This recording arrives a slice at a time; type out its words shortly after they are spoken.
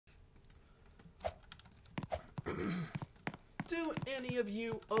Do any of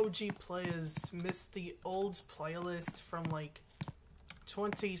you OG players miss the old playlist from like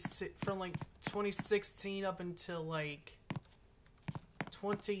 2016 up until like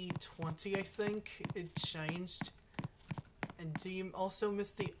 2020? I think it changed. And do you also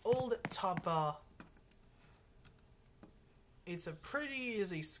miss the old topbar? It's a pretty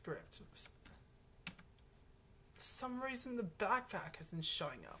easy script. For some reason the backpack isn't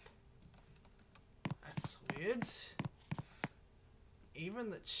showing up. That's weird. Even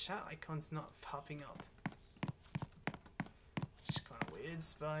the chat icon's not popping up. Which is kind of weird,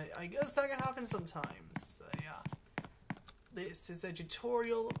 but I guess that can happen sometimes. So yeah. This is a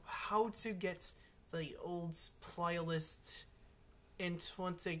tutorial of how to get the old playlist in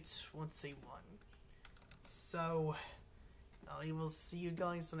 2021. So I will see you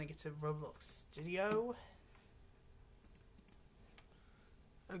guys when I get to Roblox Studio.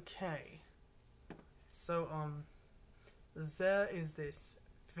 Okay. So there is this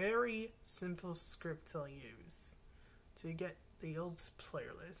very simple script I'll use to get the old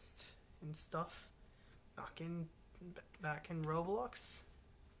playlist and stuff back in Roblox.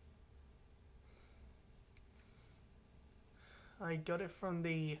 I got it from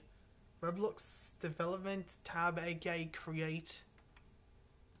the Roblox Development tab, aka Create.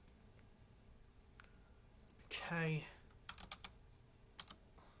 Okay.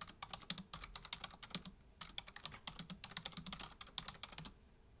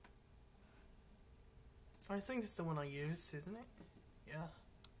 I think it's the one I use, isn't it? Yeah.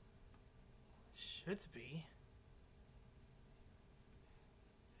 Should be.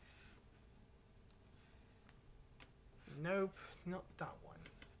 Nope, not that one.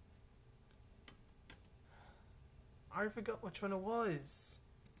 I forgot which one it was.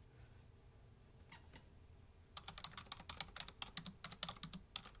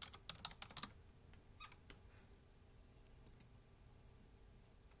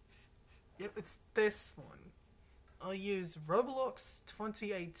 Yep, it's this one. I'll use Roblox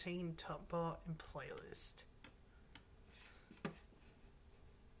 2018 topbar and playlist.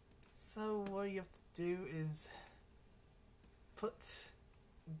 So what you have to do is put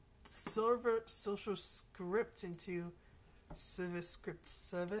server social script into service script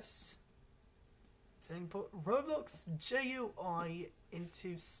service. Then put Roblox GUI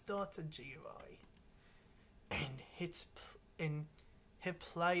into starter GUI and hit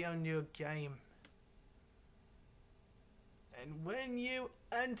play on your game. And when you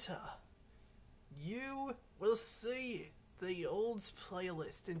enter, you will see the old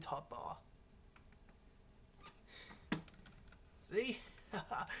playlist in topbar. See?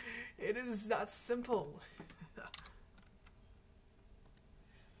 It is that simple.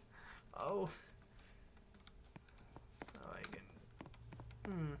 Oh. So I can...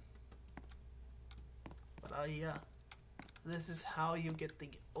 But yeah. This is how you get the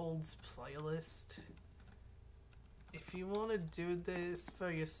old playlist. If you want to do this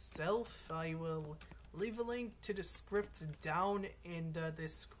for yourself, I will leave a link to the script down in the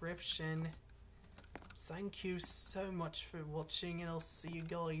description. Thank you so much for watching, and I'll see you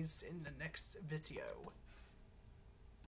guys in the next video.